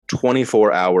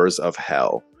24 hours of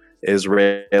hell.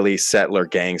 Israeli settler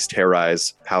gangs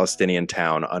terrorize Palestinian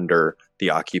town under the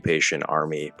occupation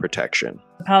army protection.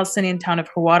 The Palestinian town of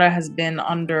Huwara has been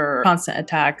under constant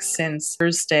attack since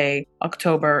Thursday,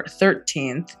 October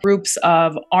 13th. Groups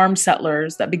of armed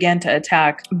settlers that began to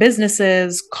attack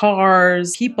businesses,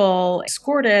 cars, people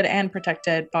escorted and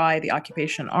protected by the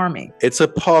occupation army. It's a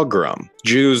pogrom.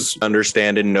 Jews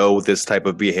understand and know this type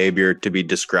of behavior to be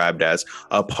described as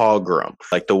a pogrom,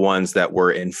 like the ones that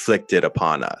were inflicted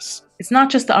upon us. It's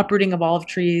not just the uprooting of olive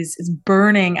trees, it's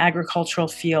burning agricultural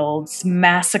fields,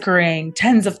 massacring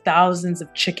tens of thousands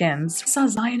of chickens. I saw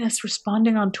Zionists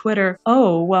responding on Twitter,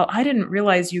 "Oh, well, I didn't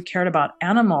realize you cared about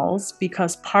animals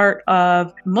because part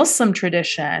of Muslim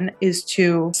tradition is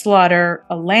to slaughter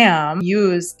a lamb,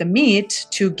 use the meat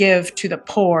to give to the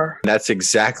poor." That's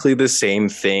exactly the same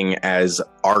thing as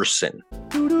arson.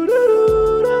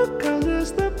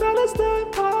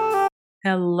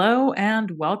 Hello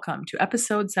and welcome to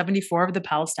episode 74 of the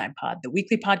Palestine Pod, the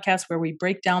weekly podcast where we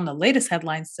break down the latest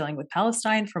headlines dealing with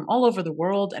Palestine from all over the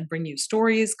world and bring you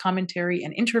stories, commentary,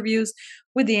 and interviews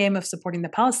with the aim of supporting the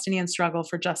Palestinian struggle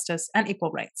for justice and equal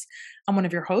rights. I'm one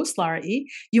of your hosts, Lara E.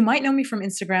 You might know me from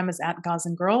Instagram as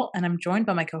 @GazanGirl, and I'm joined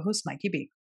by my co-host, Mikey B.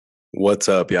 What's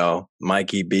up, y'all?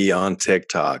 Mikey B on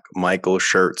TikTok, Michael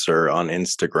Schertzer on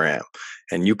Instagram.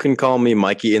 And you can call me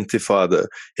Mikey Intifada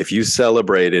if you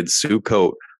celebrated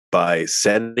Sukkot by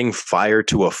setting fire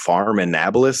to a farm in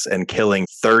Nablus and killing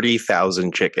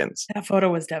 30,000 chickens. That photo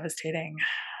was devastating.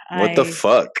 What the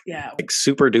fuck? Yeah. Like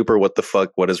super duper, what the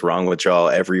fuck? What is wrong with y'all?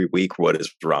 Every week, what is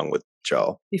wrong with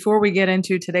y'all? Before we get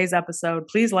into today's episode,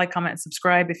 please like, comment, and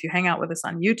subscribe if you hang out with us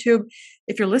on YouTube.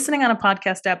 If you're listening on a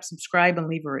podcast app, subscribe and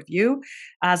leave a review.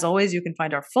 As always, you can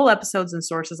find our full episodes and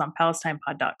sources on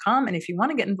PalestinePod.com. And if you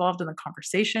want to get involved in the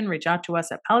conversation, reach out to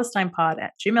us at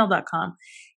PalestinePod@gmail.com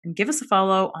and give us a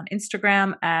follow on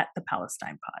Instagram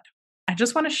 @ThePalestinePod. I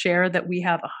just want to share that we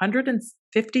have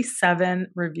 157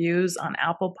 reviews on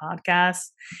Apple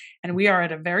Podcasts, and we are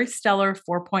at a very stellar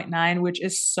 4.9, which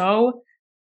is so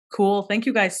cool. Thank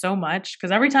you guys so much.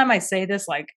 Because every time I say this,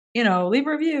 like, leave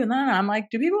a review, and then I'm like,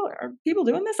 are people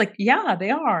doing this? Like, yeah, they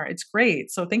are. It's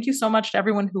great. So thank you so much to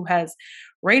everyone who has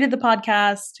rated the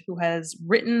podcast, who has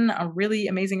written a really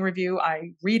amazing review.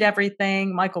 I read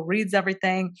everything. Michael reads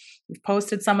everything. We've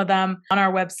posted some of them on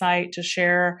our website to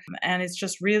share. And it's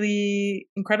just really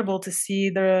incredible to see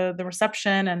the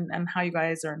reception and how you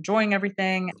guys are enjoying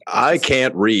everything. I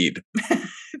can't read.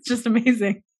 It's just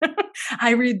amazing.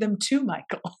 I read them too,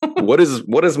 Michael. What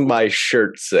does my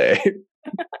shirt say?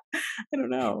 I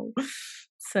don't know. It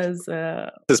says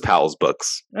This is Powell's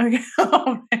books. Okay.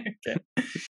 Okay.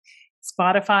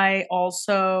 Spotify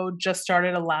also just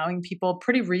started allowing people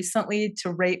pretty recently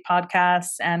to rate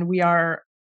podcasts, and we are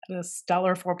at a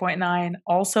stellar 4.9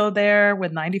 also there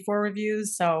with 94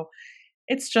 reviews. So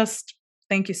it's just,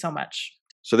 thank you so much.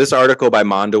 So this article by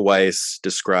Monda Weiss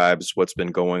describes what's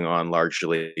been going on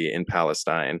largely in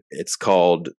Palestine. It's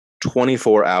called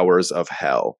 24 Hours of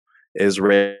Hell.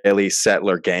 Israeli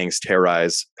settler gangs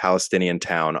terrorize Palestinian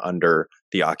town under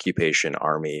the occupation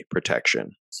army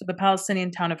protection. So the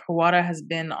Palestinian town of Huwara has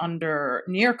been under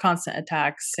near constant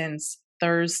attack since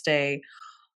Thursday,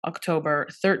 October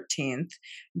 13th.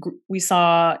 We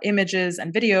saw images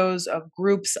and videos of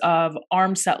groups of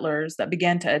armed settlers that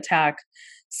began to attack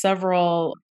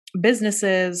several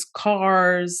businesses,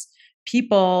 cars,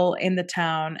 people in the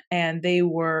town, and they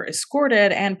were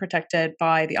escorted and protected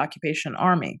by the occupation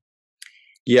army.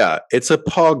 Yeah, it's a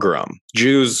pogrom.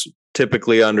 Jews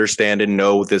typically understand and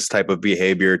know this type of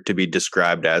behavior to be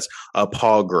described as a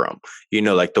pogrom,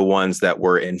 like the ones that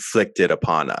were inflicted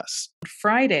upon us.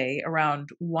 Friday around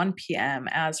 1 p.m.,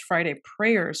 as Friday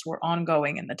prayers were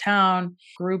ongoing in the town,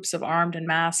 groups of armed and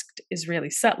masked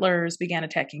Israeli settlers began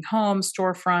attacking homes,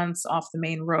 storefronts off the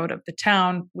main road of the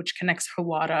town, which connects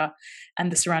Huwara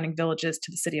and the surrounding villages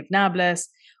to the city of Nablus.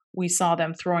 We saw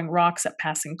them throwing rocks at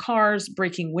passing cars,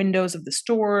 breaking windows of the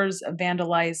stores,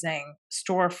 vandalizing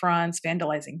storefronts,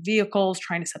 vandalizing vehicles,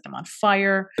 trying to set them on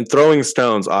fire. And throwing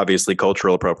stones, obviously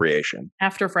cultural appropriation.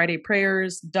 After Friday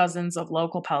prayers, dozens of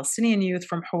local Palestinian youth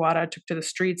from Huwara took to the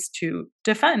streets to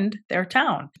defend their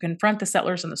town, to confront the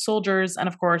settlers and the soldiers. And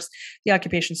of course, the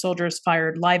occupation soldiers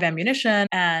fired live ammunition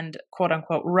and quote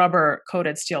unquote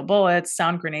rubber-coated steel bullets,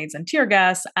 sound grenades, and tear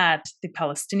gas at the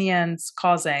Palestinians,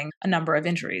 causing a number of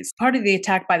injuries. Part of the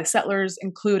attack by the settlers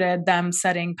included them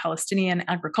setting Palestinian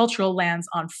agricultural lands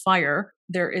on fire.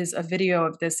 There is a video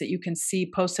of this that you can see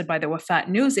posted by the Shu'fat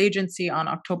news agency on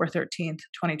October 13th,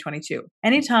 2022.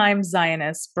 Anytime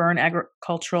Zionists burn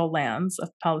agricultural lands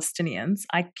of Palestinians,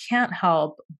 I can't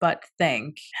help but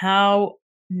think how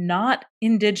not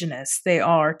indigenous they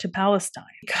are to Palestine.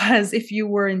 Because if you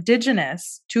were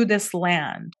indigenous to this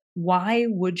land, why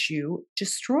would you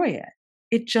destroy it?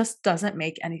 It just doesn't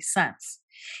make any sense.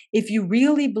 If you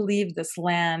really believe this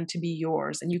land to be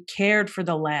yours and you cared for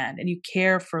the land and you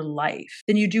care for life,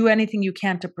 then you do anything you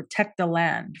can to protect the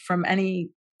land from any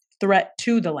threat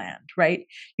to the land, right?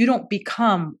 You don't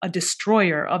become a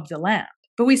destroyer of the land.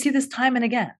 But we see this time and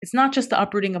again. It's not just the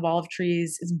uprooting of olive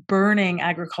trees, it's burning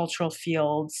agricultural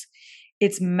fields,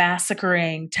 it's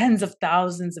massacring tens of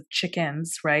thousands of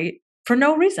chickens, right? For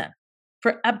no reason,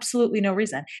 for absolutely no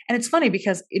reason. And it's funny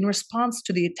because in response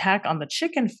to the attack on the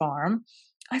chicken farm,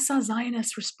 I saw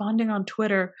Zionists responding on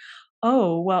Twitter,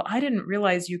 oh, well, I didn't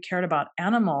realize you cared about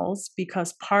animals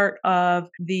because part of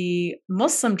the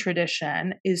Muslim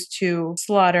tradition is to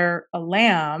slaughter a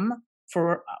lamb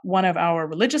for one of our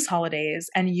religious holidays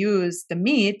and use the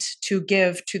meat to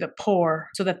give to the poor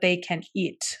so that they can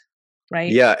eat,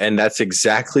 right? Yeah, and that's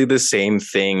exactly the same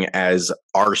thing as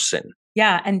arson.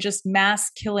 Yeah, and just mass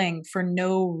killing for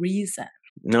no reason.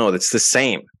 No, that's the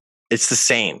same. It's the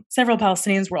same. Several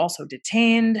Palestinians were also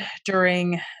detained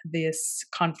during this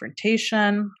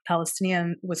confrontation.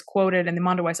 Palestinian was quoted in the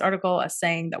Mondoweiss article as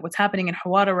saying that what's happening in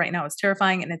Huwara right now is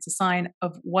terrifying and it's a sign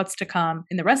of what's to come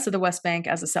in the rest of the West Bank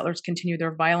as the settlers continue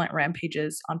their violent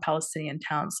rampages on Palestinian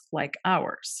towns like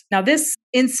ours. Now, this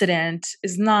incident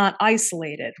is not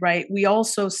isolated, right? We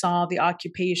also saw the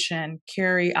occupation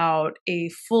carry out a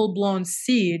full-blown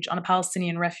siege on a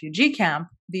Palestinian refugee camp,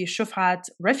 the Shu'fat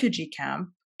refugee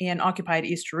camp, in occupied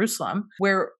East Jerusalem,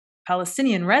 where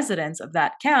Palestinian residents of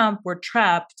that camp were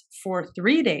trapped for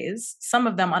 3 days, some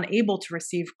of them unable to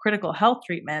receive critical health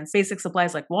treatments, basic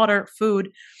supplies like water,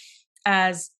 food,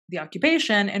 as the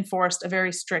occupation enforced a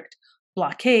very strict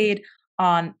blockade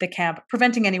on the camp,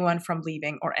 preventing anyone from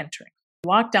leaving or entering.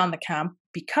 Locked down the camp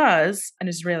because an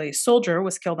Israeli soldier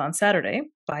was killed on Saturday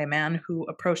by a man who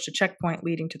approached a checkpoint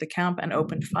leading to the camp and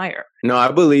opened fire. No,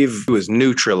 I believe it was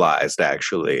neutralized,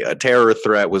 actually. A terror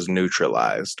threat was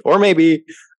neutralized. Or maybe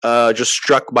just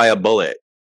struck by a bullet.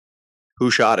 Who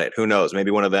shot it? Who knows?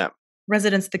 Maybe one of them.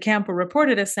 Residents of the camp were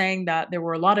reported as saying that there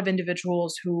were a lot of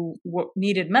individuals who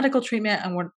needed medical treatment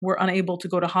and were unable to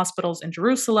go to hospitals in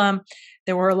Jerusalem.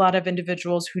 There were a lot of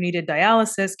individuals who needed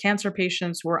dialysis, cancer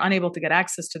patients who were unable to get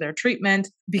access to their treatment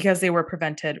because they were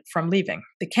prevented from leaving.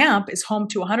 The camp is home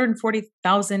to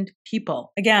 140,000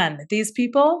 people. Again, these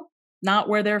people, not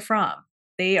where they're from.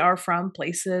 They are from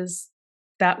places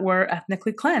that were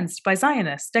ethnically cleansed by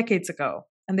Zionists decades ago.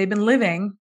 And they've been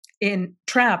living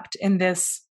trapped in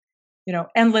this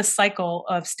endless cycle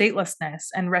of statelessness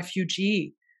and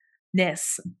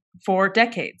refugee-ness for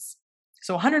decades.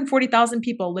 So 140,000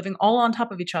 people living all on top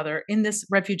of each other in this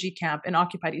refugee camp in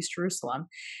occupied East Jerusalem.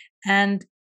 And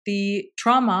the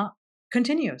trauma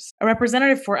continues. A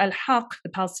representative for Al-Haq, the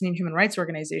Palestinian human rights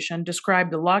organization,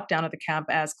 described the lockdown of the camp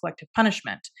as collective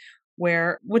punishment,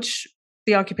 which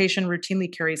the occupation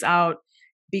routinely carries out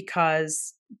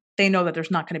because they know that there's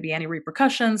not going to be any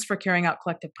repercussions for carrying out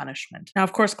collective punishment. Now,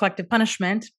 of course, collective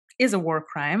punishment is a war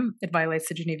crime. It violates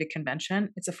the Geneva Convention.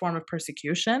 It's a form of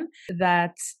persecution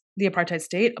that the apartheid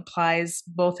state applies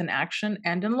both in action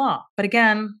and in law. But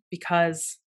again,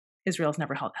 because Israel's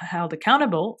never held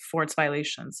accountable for its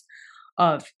violations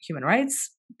of human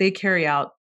rights, they carry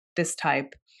out this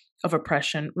type of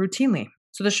oppression routinely.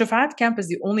 So the Shu'fat camp is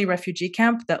the only refugee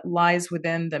camp that lies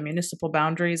within the municipal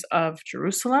boundaries of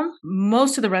Jerusalem.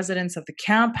 Most of the residents of the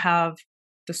camp have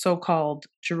the so-called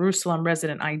Jerusalem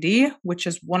Resident ID, which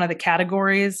is one of the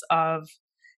categories of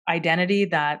identity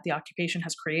that the occupation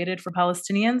has created for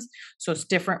Palestinians. So it's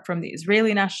different from the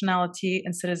Israeli nationality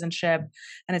and citizenship,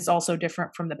 and it's also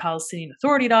different from the Palestinian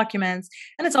Authority documents,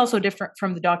 and it's also different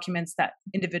from the documents that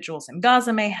individuals in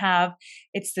Gaza may have.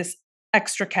 It's this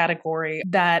extra category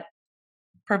that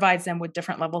provides them with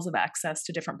different levels of access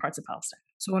to different parts of Palestine.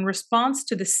 So in response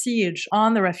to the siege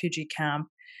on the refugee camp,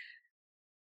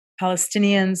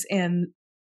 Palestinians in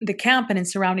the camp and in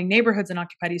surrounding neighborhoods in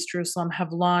occupied East Jerusalem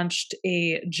have launched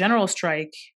a general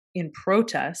strike in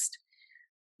protest.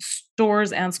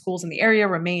 Stores and schools in the area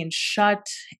remain shut,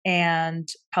 and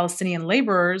Palestinian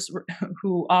laborers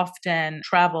who often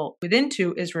travel within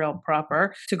Israel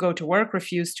proper to go to work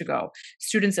refuse to go.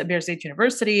 Students at Birzeit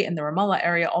University in the Ramallah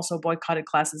area also boycotted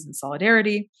classes in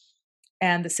solidarity,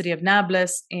 and the city of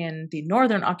Nablus in the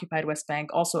northern occupied West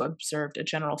Bank also observed a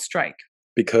general strike.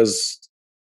 Because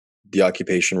the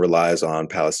occupation relies on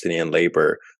Palestinian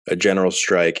labor, a general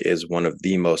strike is one of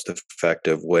the most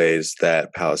effective ways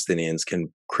that Palestinians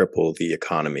can cripple the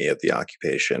economy of the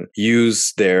occupation,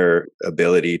 use their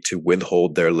ability to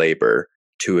withhold their labor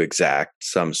to exact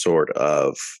some sort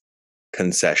of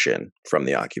concession from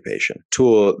the occupation.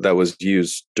 Tool that was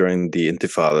used during the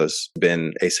intifadas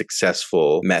been a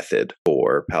successful method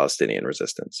for Palestinian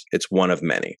resistance. It's one of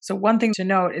many. So one thing to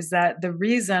note is that the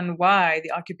reason why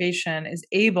the occupation is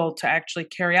able to actually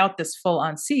carry out this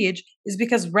full-on siege is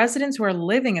because residents who are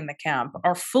living in the camp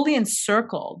are fully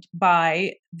encircled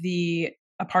by the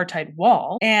apartheid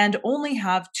wall and only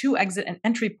have 2 exit and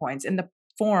entry points in the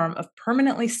form of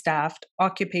permanently staffed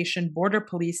occupation border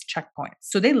police checkpoints.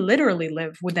 So they literally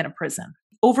live within a prison.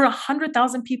 Over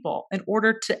 100,000 people, in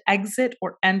order to exit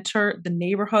or enter the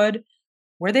neighborhood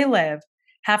where they live,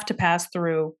 have to pass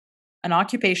through an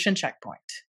occupation checkpoint.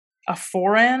 A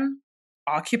foreign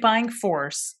occupying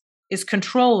force is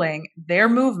controlling their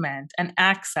movement and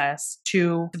access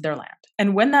to their land.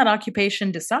 And when that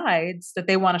occupation decides that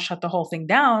they want to shut the whole thing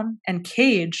down and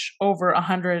cage over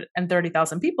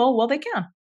 130,000 people, well, they can.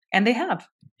 And they have.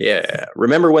 Yeah.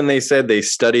 Remember when they said they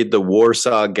studied the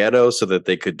Warsaw Ghetto so that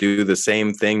they could do the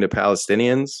same thing to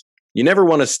Palestinians? You never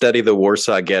want to study the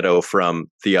Warsaw Ghetto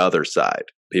from the other side.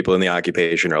 People in the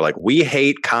occupation are like, we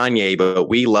hate Kanye, but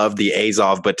we love the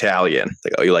Azov battalion. It's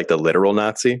like, oh, you like the literal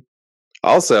Nazi?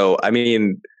 Also, I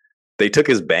mean, they took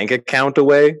his bank account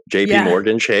away, JP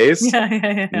Morgan Chase.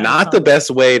 Not the best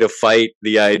way to fight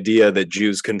the idea that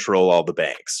Jews control all the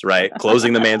banks, right?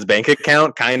 Closing the man's bank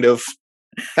account kind of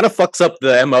fucks up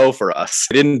the MO for us.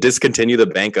 They didn't discontinue the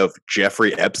bank of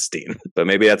Jeffrey Epstein, but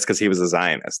maybe that's because he was a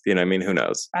Zionist. You know what I mean? Who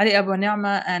knows? Ali Abu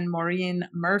Ni'ma and Maureen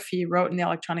Murphy wrote in the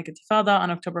Electronic Intifada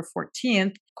on October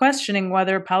 14th, questioning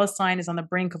whether Palestine is on the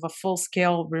brink of a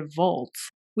full-scale revolt.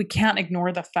 We can't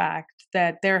ignore the fact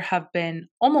that there have been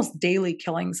almost daily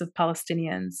killings of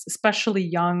Palestinians, especially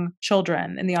young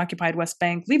children in the occupied West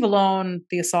Bank, leave alone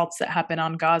the assaults that happen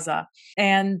on Gaza.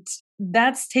 And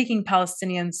that's taking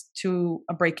Palestinians to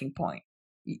a breaking point.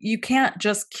 You can't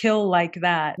just kill like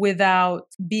that without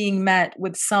being met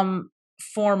with some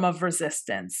form of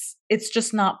resistance. It's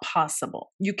just not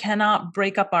possible. You cannot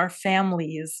break up our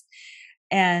families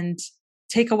and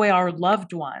take away our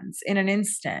loved ones in an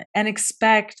instant and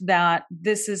expect that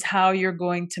this is how you're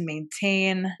going to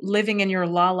maintain living in your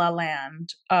la-la land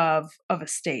of a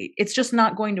state. It's just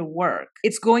not going to work.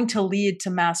 It's going to lead to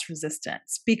mass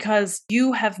resistance because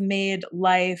you have made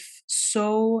life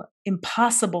so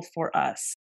impossible for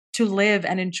us to live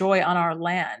and enjoy on our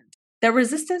land that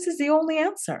resistance is the only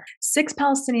answer. 6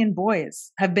 Palestinian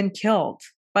boys have been killed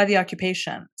by the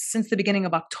occupation since the beginning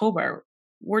of October.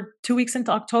 We're 2 weeks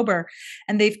into October,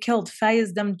 and they've killed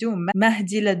Faiz Damdoum,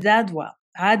 Mahdi Ladadwa,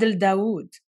 Adil Dawood,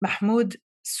 Mahmoud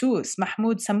Sous,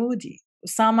 Mahmoud Samoudi,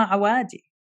 Osama Awadi.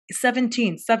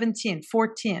 17,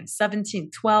 14, 17,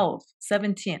 12,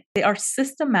 17. They are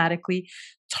systematically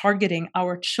targeting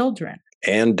our children.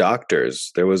 And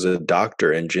doctors. There was a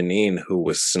doctor in Jenin who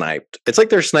was sniped. It's like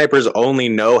their snipers only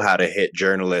know how to hit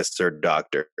journalists or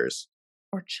doctors.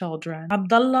 Or children.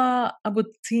 Abdullah Abu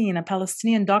Tin, a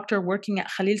Palestinian doctor working at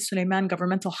Khalil Suleiman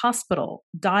Governmental Hospital,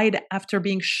 died after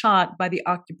being shot by the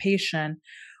occupation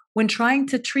when trying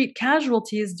to treat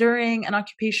casualties during an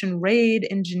occupation raid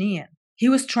in Jenin. He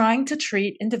was trying to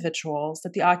treat individuals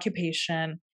that the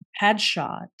occupation had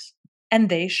shot, and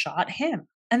they shot him.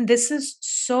 And this is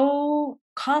so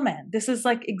common. This is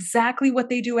like exactly what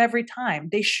they do every time.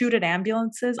 They shoot at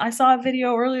ambulances. I saw a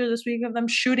video earlier this week of them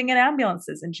shooting at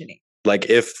ambulances in Jenin.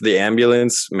 Like if the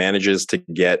ambulance manages to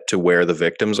get to where the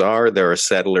victims are, there are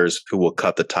settlers who will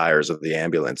cut the tires of the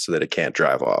ambulance so that it can't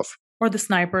drive off. Or the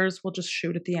snipers will just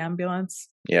shoot at the ambulance.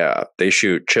 Yeah, they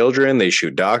shoot children, they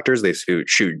shoot doctors, they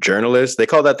shoot journalists. They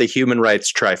call that the human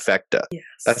rights trifecta. Yes.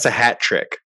 That's a hat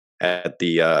trick at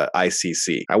the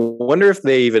ICC. I wonder if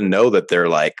they even know that they're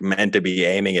like meant to be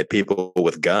aiming at people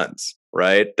with guns,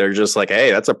 right? They're just like, hey,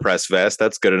 that's a press vest.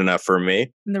 That's good enough for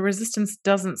me. And the resistance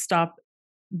doesn't stop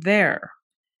there.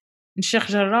 In Sheikh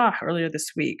Jarrah earlier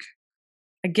this week,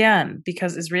 again,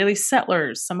 because Israeli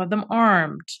settlers, some of them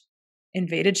armed,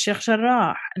 invaded Sheikh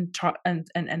Jarrah and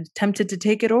attempted to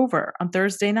take it over on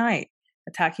Thursday night,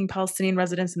 attacking Palestinian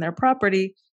residents and their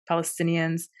property.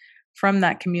 Palestinians from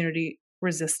that community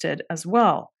resisted as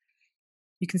well.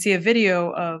 You can see a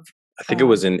video of... I think it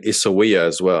was in Isawiya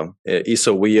as well.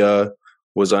 Isawiya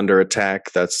was under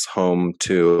attack. That's home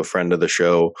to a friend of the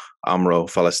show, Amro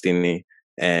Falastini.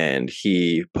 And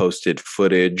he posted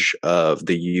footage of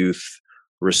the youth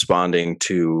responding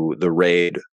to the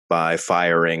raid by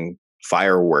firing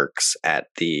fireworks at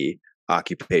the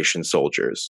occupation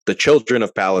soldiers. The children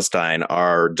of Palestine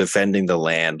are defending the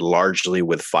land largely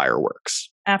with fireworks.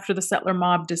 After the settler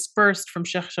mob dispersed from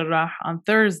Sheikh Jarrah on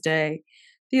Thursday,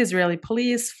 the Israeli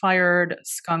police fired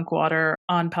skunk water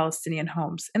on Palestinian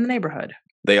homes in the neighborhood.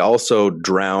 They also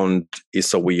drowned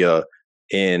Isawiya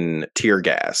in tear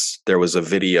gas. There was a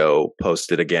video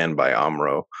posted again by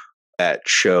Amro that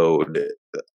showed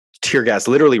tear gas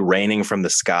literally raining from the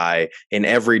sky in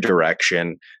every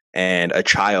direction, and a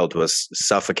child was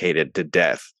suffocated to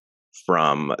death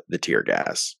from the tear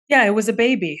gas. Yeah, it was a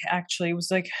baby, actually. It was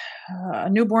like a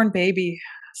newborn baby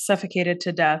suffocated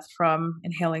to death from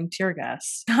inhaling tear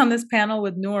gas. On this panel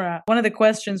with Noura, one of the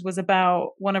questions was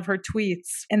about one of her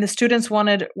tweets, and the students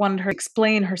wanted her to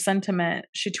explain her sentiment.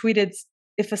 She tweeted,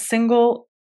 "If a single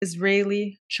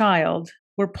Israeli child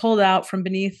were pulled out from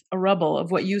beneath a rubble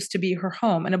of what used to be her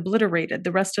home and obliterated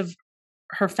the rest of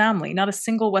her family, not a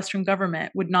single Western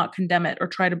government would not condemn it or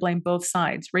try to blame both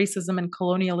sides. Racism and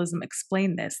colonialism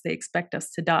explain this. They expect us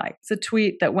to die." It's a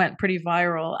tweet that went pretty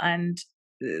viral, and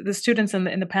the students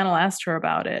in the panel asked her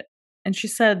about it. And she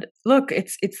said, look,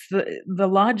 it's the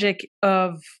logic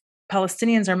of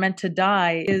Palestinians are meant to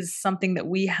die is something that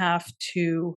we have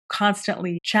to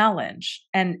constantly challenge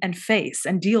and face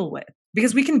and deal with.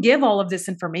 Because we can give all of this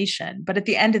information, but at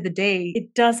the end of the day,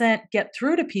 it doesn't get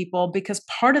through to people because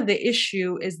part of the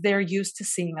issue is they're used to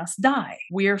seeing us die.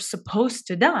 We're supposed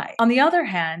to die. On the other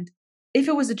hand, if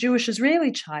it was a Jewish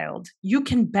Israeli child, you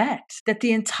can bet that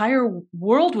the entire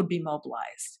world would be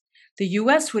mobilized. The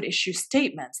US would issue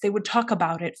statements. They would talk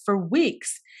about it for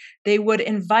weeks. They would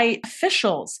invite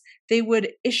officials. They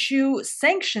would issue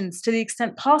sanctions to the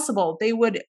extent possible. They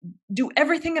would do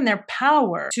everything in their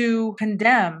power to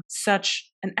condemn such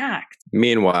an act.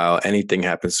 Meanwhile, anything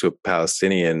happens to a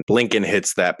Palestinian, Blinken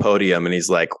hits that podium and he's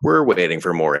like, we're waiting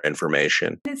for more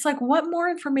information. It's like, what more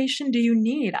information do you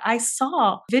need? I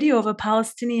saw a video of a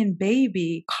Palestinian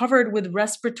baby covered with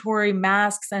respiratory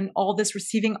masks and all this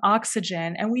receiving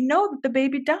oxygen. And we know that the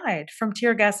baby died from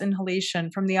tear gas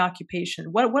inhalation from the occupation.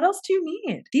 What else do you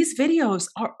need? These videos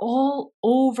are all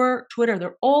over Twitter.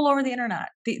 They're all over the internet.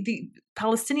 The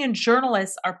Palestinian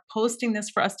journalists are posting this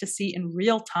for us to see in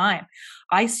real time.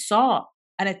 I saw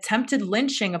an attempted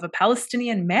lynching of a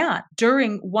Palestinian man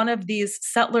during one of these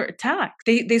settler attacks.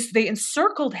 They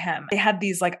encircled him. They had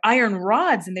these like iron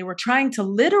rods and they were trying to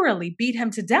literally beat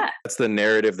him to death. That's the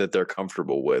narrative that they're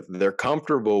comfortable with. They're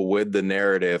comfortable with the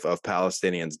narrative of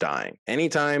Palestinians dying.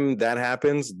 Anytime that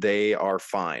happens, they are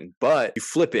fine. But you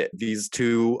flip it. These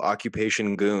two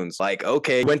occupation goons, like,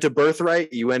 okay, you went to birthright,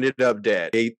 you ended up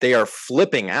dead. They are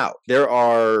flipping out. There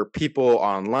are people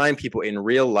online, people in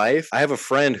real life. I have a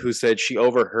friend who said she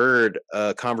overheard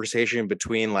a conversation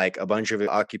between like a bunch of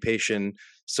occupation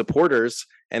supporters,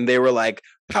 and they were like,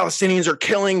 Palestinians are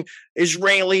killing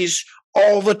Israelis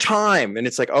all the time. And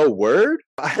it's like, oh, word?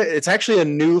 It's actually a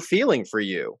new feeling for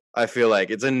you. I feel like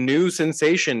it's a new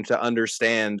sensation to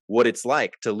understand what it's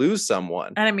like to lose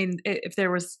someone. And I mean, if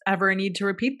there was ever a need to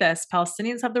repeat this,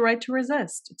 Palestinians have the right to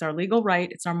resist. It's our legal right.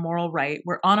 It's our moral right.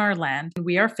 We're on our land. And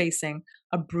we are facing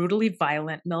a brutally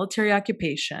violent military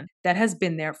occupation that has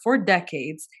been there for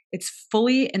decades. It's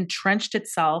fully entrenched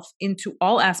itself into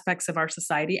all aspects of our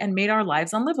society and made our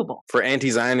lives unlivable. For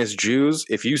anti-Zionist Jews,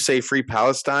 if you say free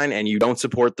Palestine and you don't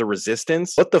support the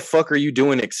resistance, what the fuck are you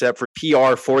doing except for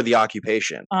PR for the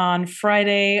occupation? On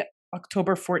Friday,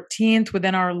 October 14th,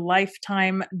 Within Our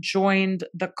Lifetime joined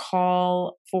the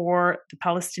call for the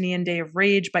Palestinian Day of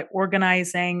Rage by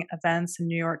organizing events in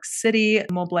New York City,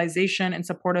 mobilization in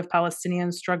support of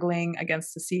Palestinians struggling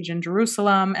against the siege in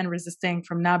Jerusalem and resisting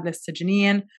from Nablus to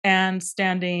Jenin, and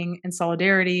standing in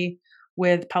solidarity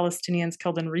with Palestinians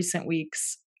killed in recent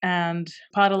weeks. And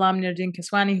Pod alum Nerdine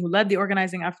Kiswani, who led the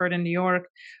organizing effort in New York,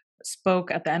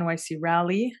 spoke at the NYC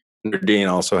rally. Nerdine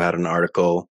also had an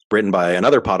article written by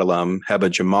another Pod alum,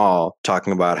 Heba Jamal,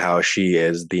 talking about how she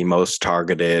is the most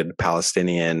targeted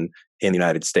Palestinian in the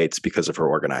United States because of her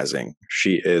organizing.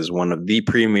 She is one of the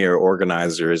premier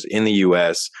organizers in the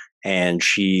US, and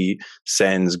she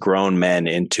sends grown men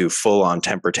into full-on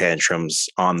temper tantrums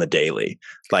on the daily.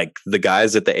 Like the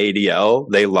guys at the ADL,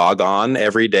 they log on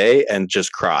every day and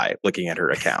just cry looking at her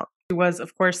account. She was,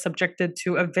 of course, subjected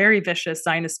to a very vicious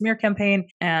Zionist smear campaign,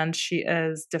 and she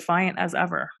is defiant as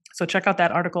ever. So check out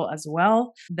that article as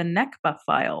well. The Nekba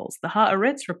files. The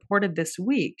Haaretz reported this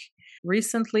week,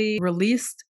 recently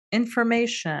released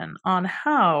information on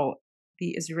how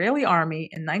the Israeli army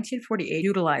in 1948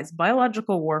 utilized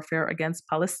biological warfare against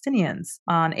Palestinians.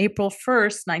 On April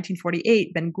 1st,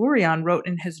 1948, Ben-Gurion wrote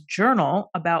in his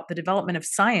journal about the development of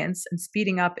science and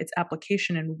speeding up its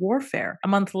application in warfare. A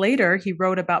month later, he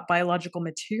wrote about biological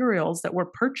materials that were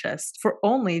purchased for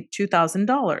only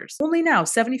 $2,000. Only now,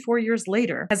 74 years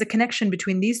later, has a connection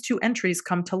between these two entries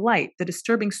come to light. The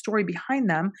disturbing story behind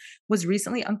them was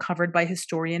recently uncovered by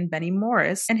historian Benny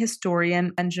Morris and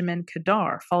historian Benjamin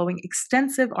Kadar, following extensive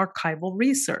extensive archival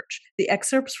research. The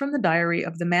excerpts from the diary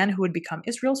of the man who would become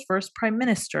Israel's first prime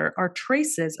minister are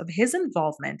traces of his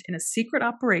involvement in a secret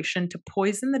operation to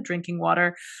poison the drinking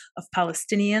water of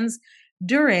Palestinians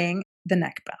during the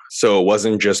Nakba. So it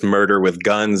wasn't just murder with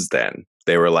guns then.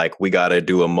 They were like, we got to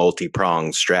do a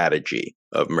multi-pronged strategy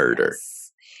of murder.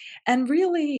 Yes. And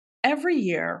really, every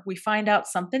year we find out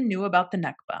something new about the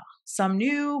Nakba, some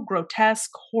new, grotesque,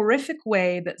 horrific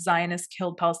way that Zionists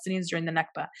killed Palestinians during the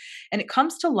Nakba. And it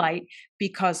comes to light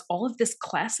because all of this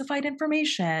classified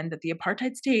information that the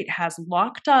apartheid state has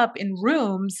locked up in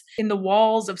rooms in the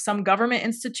walls of some government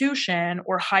institution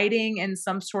or hiding in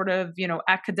some sort of,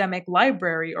 academic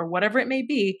library or whatever it may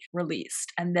be,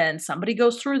 released. And then somebody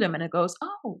goes through them and it goes,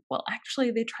 oh, well,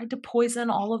 actually, they tried to poison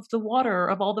all of the water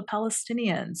of all the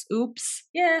Palestinians. Oops.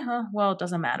 Yeah, well, it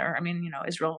doesn't matter. I mean,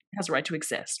 Israel has a right to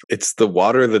exist. It's the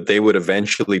water that they would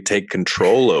eventually take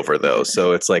control over, though.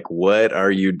 So it's like, what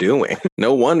are you doing?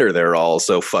 No wonder they're all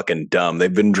so fucking dumb.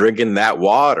 They've been drinking that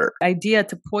water. The idea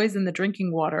to poison the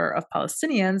drinking water of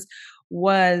Palestinians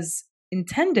was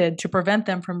intended to prevent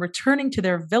them from returning to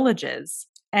their villages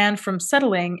and from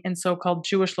settling in so-called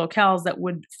Jewish locales that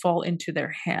would fall into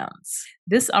their hands.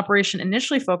 This operation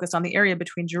initially focused on the area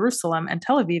between Jerusalem and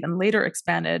Tel Aviv and later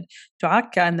expanded to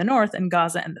Akka in the north and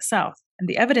Gaza in the south. And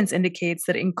the evidence indicates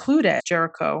that it included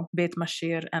Jericho, Beit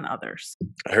Mashir, and others.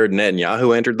 I heard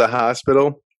Netanyahu entered the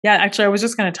hospital. Yeah, actually, I was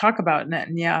just going to talk about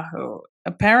Netanyahu.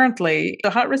 Apparently, the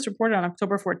Haaretz reported on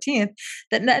October 14th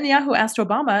that Netanyahu asked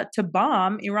Obama to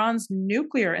bomb Iran's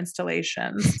nuclear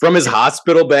installations. From his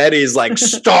hospital bed, he's like,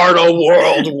 start a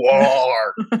world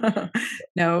war.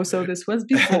 No, so this was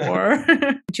before.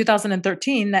 In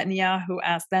 2013, Netanyahu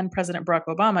asked then President Barack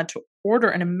Obama to order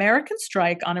an American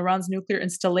strike on Iran's nuclear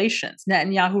installations.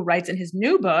 Netanyahu writes in his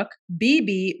new book,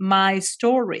 Bibi, My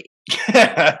Story.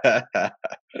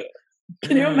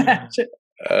 Can you imagine?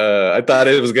 I thought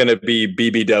it was going to be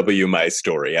BBW, My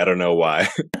Story. I don't know why.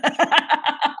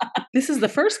 This is the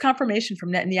first confirmation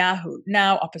from Netanyahu,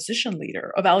 now opposition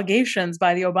leader, of allegations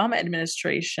by the Obama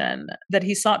administration that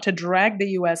he sought to drag the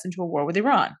U.S. into a war with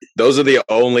Iran. Those are the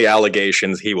only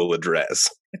allegations he will address.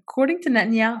 According to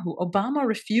Netanyahu, Obama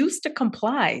refused to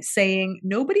comply, saying,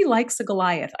 "Nobody likes a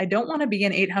Goliath. I don't want to be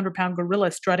an 800-pound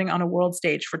gorilla strutting on a world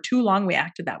stage. For too long, we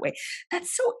acted that way."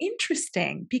 That's so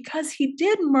interesting because he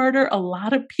did murder a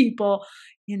lot of people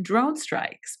in drone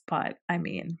strikes. But I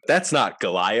mean, that's not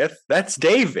Goliath. That's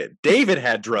David. David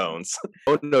had drones.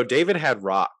 Oh, no, David had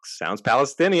rocks. Sounds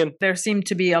Palestinian. There seem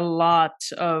to be a lot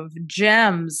of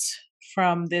gems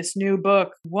from this new book.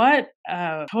 What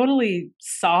a totally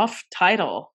soft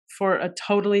title for a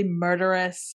totally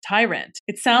murderous tyrant.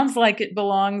 It sounds like it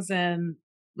belongs in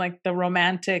like the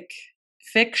romantic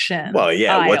fiction. Well,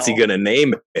 yeah, aisle. What's he going to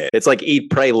name it? It's like Eat,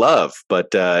 Pray, Love,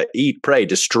 but Eat, Pray,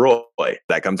 Destroy. Did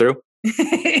that come through?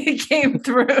 It came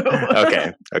through.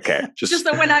 Okay. Just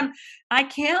that when I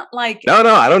can't like. No,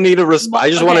 I don't need a response.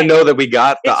 I just want to know that we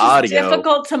got the audio. It's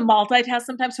difficult to multitask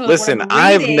sometimes. So listen,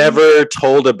 I've never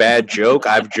told a bad joke.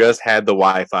 I've just had the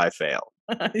Wi-Fi fail.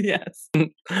 Yes.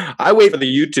 I wait for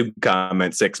the YouTube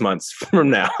comment 6 months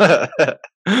from now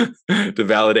to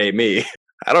validate me.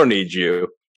 I don't need you.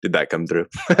 Did that come through?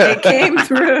 It came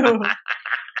through.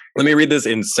 Let me read this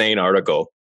insane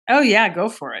article. Oh, yeah, go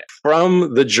for it.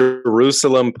 From the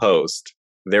Jerusalem Post,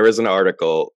 there is an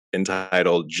article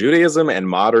entitled Judaism and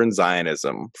Modern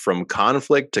Zionism, From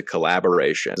Conflict to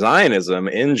Collaboration. Zionism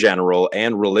in general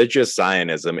and religious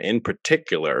Zionism in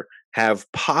particular have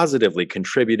positively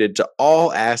contributed to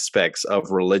all aspects of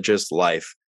religious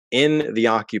life in the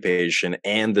occupation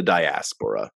and the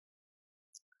diaspora.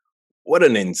 What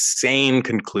an insane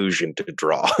conclusion to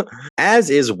draw. As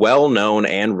is well known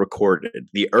and recorded,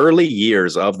 the early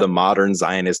years of the modern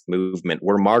Zionist movement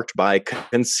were marked by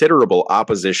considerable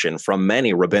opposition from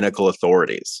many rabbinical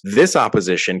authorities. This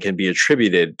opposition can be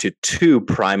attributed to two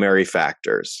primary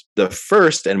factors. The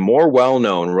first and more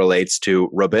well-known relates to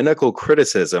rabbinical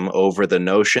criticism over the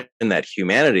notion that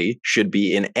humanity should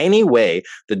be in any way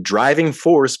the driving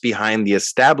force behind the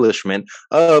establishment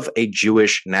of a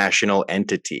Jewish national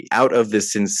entity, out of the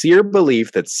sincere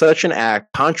belief that such an act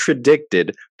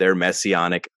contradicted their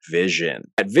messianic vision.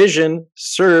 That vision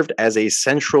served as a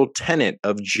central tenet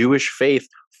of Jewish faith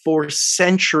for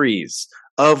centuries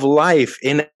of life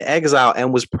in exile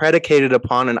and was predicated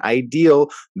upon an ideal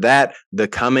that the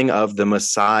coming of the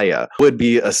Messiah would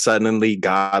be a suddenly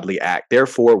godly act.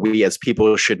 Therefore, we as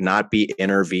people should not be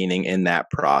intervening in that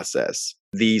process.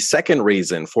 The second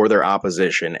reason for their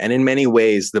opposition, and in many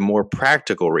ways the more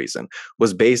practical reason,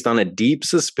 was based on a deep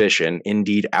suspicion,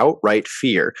 indeed outright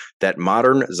fear, that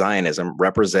modern Zionism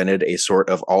represented a sort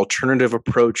of alternative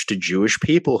approach to Jewish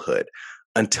peoplehood.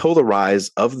 Until the rise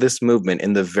of this movement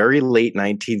in the very late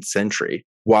 19th century,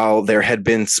 while there had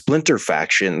been splinter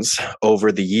factions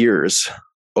over the years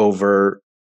over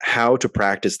how to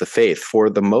practice the faith, for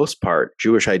the most part,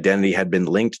 Jewish identity had been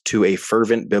linked to a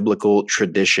fervent biblical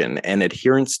tradition and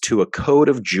adherence to a code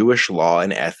of Jewish law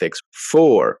and ethics.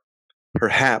 For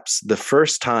perhaps the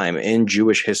first time in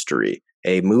Jewish history,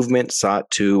 a movement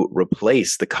sought to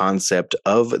replace the concept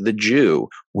of the Jew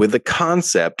with the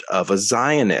concept of a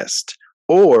Zionist,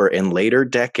 or in later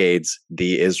decades,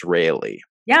 the Israeli.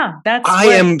 Yeah, I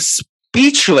am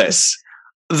speechless.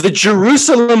 The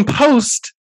Jerusalem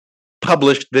Post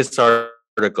published this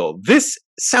article. This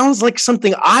sounds like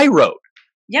something I wrote.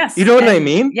 Yes. You know what I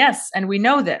mean? Yes, and we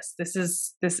know this.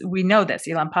 We know this.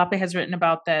 Ilan Pappé has written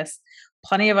about this.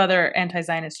 Plenty of other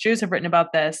anti-Zionist Jews have written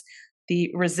about this.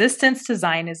 The resistance to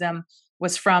Zionism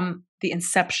was from the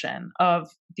inception of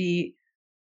the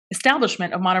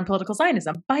establishment of modern political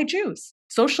Zionism by Jews,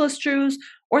 socialist Jews,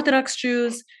 Orthodox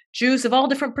Jews, Jews of all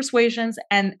different persuasions.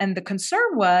 And the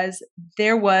concern was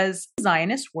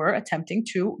Zionists were attempting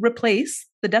to replace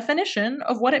the definition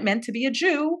of what it meant to be a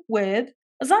Jew with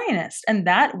a Zionist. And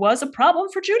that was a problem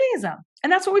for Judaism.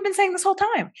 And that's what we've been saying this whole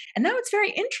time. And now it's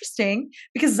very interesting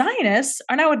because Zionists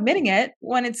are now admitting it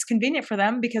when it's convenient for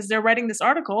them, because they're writing this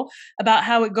article about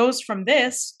how it goes from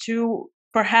this to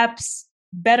perhaps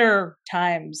better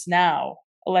times now,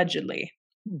 allegedly.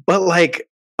 But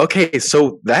okay,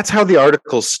 so that's how the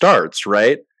article starts,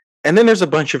 right? And then there's a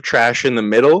bunch of trash in the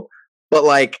middle, but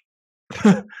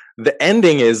the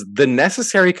ending is the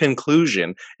necessary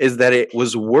conclusion is that it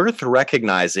was worth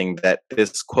recognizing that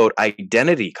this, quote,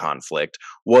 identity conflict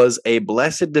was a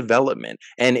blessed development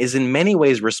and is in many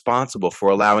ways responsible for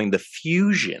allowing the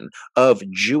fusion of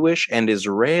Jewish and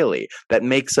Israeli that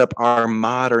makes up our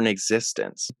modern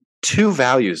existence. Two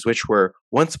values which were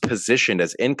once positioned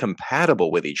as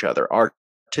incompatible with each other are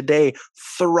today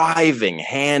thriving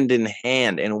hand in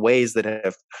hand in ways that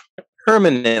have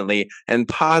permanently and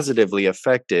positively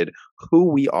affected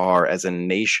who we are as a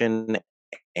nation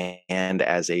and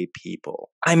as a people.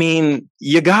 I mean,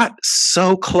 you got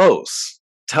so close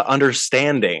to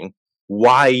understanding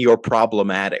why you're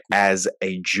problematic as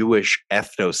a Jewish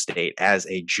ethno-state, as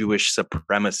a Jewish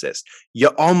supremacist. You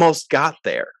almost got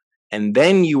there. And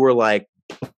then you were like,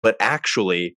 but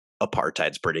actually,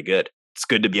 apartheid's pretty good. It's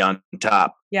good to be on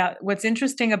top. Yeah. What's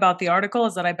interesting about the article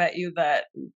is that I bet you that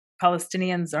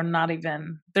Palestinians are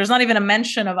there's not even a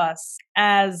mention of us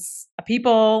as a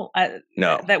people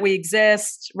that we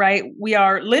exist, right? We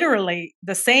are literally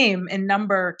the same in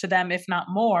number to them, if not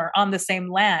more, on the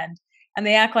same land. And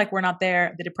they act like we're not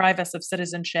there. They deprive us of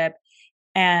citizenship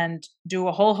and do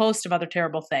a whole host of other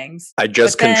terrible things. I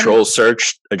just control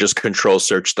searched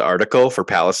the article for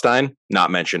Palestine, not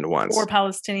mentioned once. Or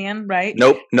Palestinian, right?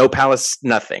 Nope, no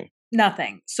nothing.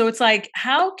 Nothing. So it's like,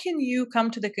 how can you come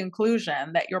to the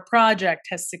conclusion that your project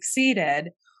has succeeded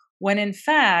when in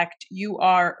fact you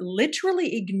are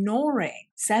literally ignoring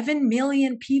 7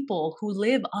 million people who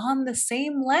live on the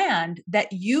same land that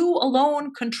you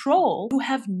alone control, who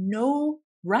have no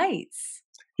rights?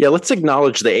 Yeah, let's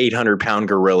acknowledge the 800-pound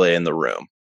gorilla in the room.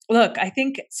 Look, I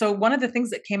think, so one of the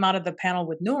things that came out of the panel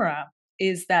with Noura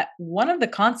is that one of the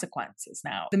consequences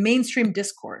now, the mainstream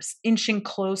discourse inching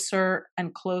closer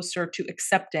and closer to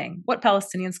accepting what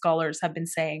Palestinian scholars have been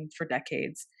saying for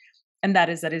decades, and that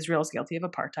is that Israel is guilty of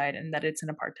apartheid and that it's an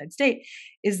apartheid state,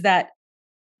 is that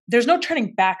there's no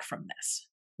turning back from this,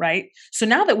 right? So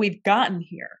now that we've gotten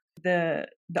here, the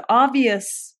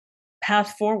obvious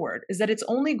path forward is that it's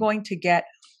only going to get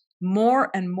more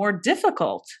and more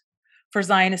difficult for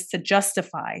Zionists to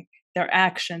justify their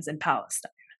actions in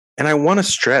Palestine. And I want to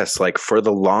stress, for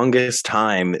the longest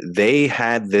time, they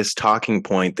had this talking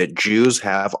point that Jews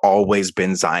have always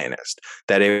been Zionist,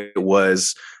 that it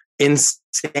was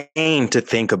insane to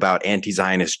think about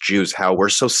anti-Zionist Jews, how we're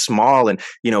so small and,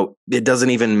 it doesn't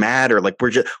even matter.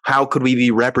 How could we be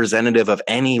representative of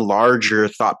any larger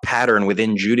thought pattern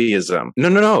within Judaism?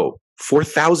 No. For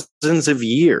thousands of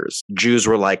years, Jews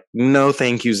were like, no,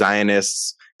 thank you,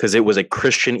 Zionists, because it was a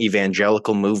Christian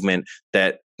evangelical movement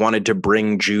that wanted to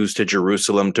bring Jews to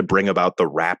Jerusalem to bring about the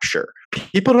rapture.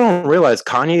 People don't realize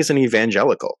Kanye is an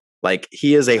evangelical.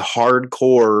 He is a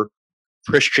hardcore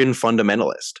Christian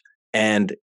fundamentalist.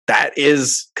 And that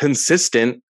is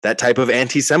consistent that type of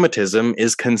anti-Semitism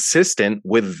is consistent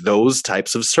with those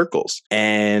types of circles.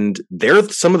 And they're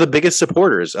some of the biggest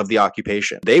supporters of the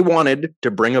occupation. They wanted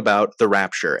to bring about the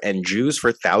rapture, and Jews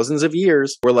for thousands of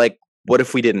years were like, what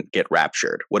if we didn't get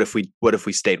raptured? What if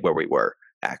we stayed where we were,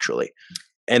 actually?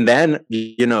 And then,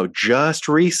 just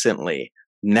recently,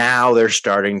 now they're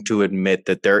starting to admit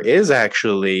that there is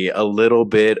actually a little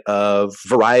bit of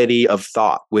variety of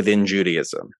thought within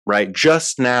Judaism, right?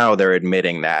 Just now they're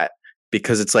admitting that,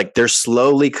 because it's like they're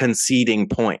slowly conceding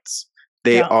points.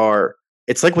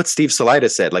 It's like what Steve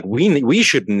Salaita said, like we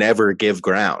should never give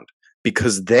ground,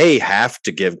 because they have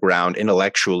to give ground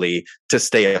intellectually to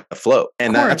stay afloat.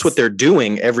 And that's what they're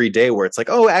doing every day, where it's like,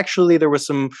 oh, actually, there was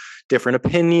some different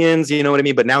opinions, you know what I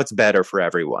mean? But now it's better for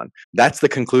everyone. That's the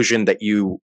conclusion that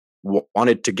you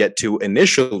wanted to get to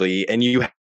initially, and you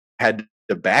had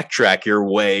to backtrack your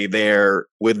way there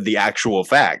with the actual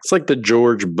facts. It's like the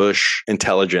George Bush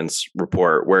intelligence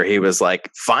report, where he was like,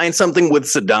 find something with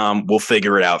Saddam, we'll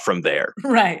figure it out from there.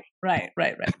 Right.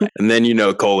 And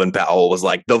then, Colin Powell was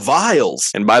like, the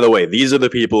vials. And by the way, these are the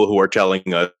people who are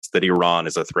telling us that Iran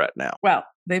is a threat now. Well,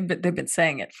 they've been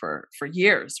saying it for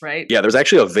years, right? Yeah, there's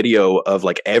actually a video of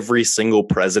like every single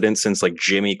president since like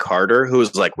Jimmy Carter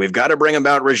who's like, we've got to bring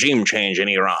about regime change in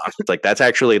Iran. It's like, that's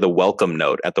actually the welcome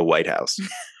note at the White House.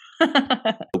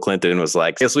 Clinton was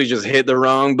like, guess we just hit the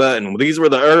wrong button. These were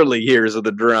the early years of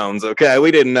the drones, okay?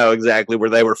 We didn't know exactly where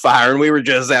they were firing. We were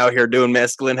just out here doing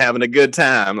mescaline, having a good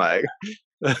time. Like,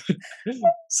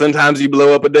 sometimes you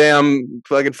blow up a damn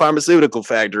fucking pharmaceutical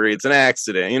factory. It's an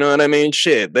accident. You know what I mean?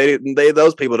 Shit,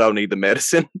 those people don't need the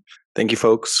medicine. Thank you,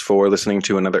 folks, for listening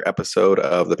to another episode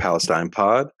of the Palestine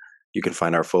Pod. You can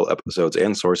find our full episodes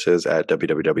and sources at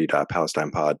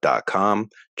www.palestinepod.com.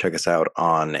 Check us out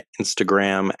on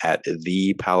Instagram at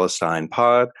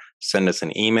 @ThePalestinePod. Send us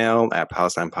an email at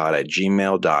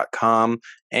palestinepod@gmail.com.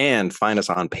 And find us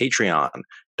on Patreon,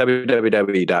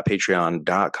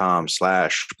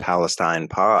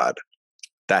 www.patreon.com/PalestinePod.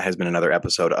 That has been another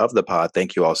episode of the pod.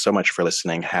 Thank you all so much for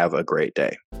listening. Have a great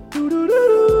day.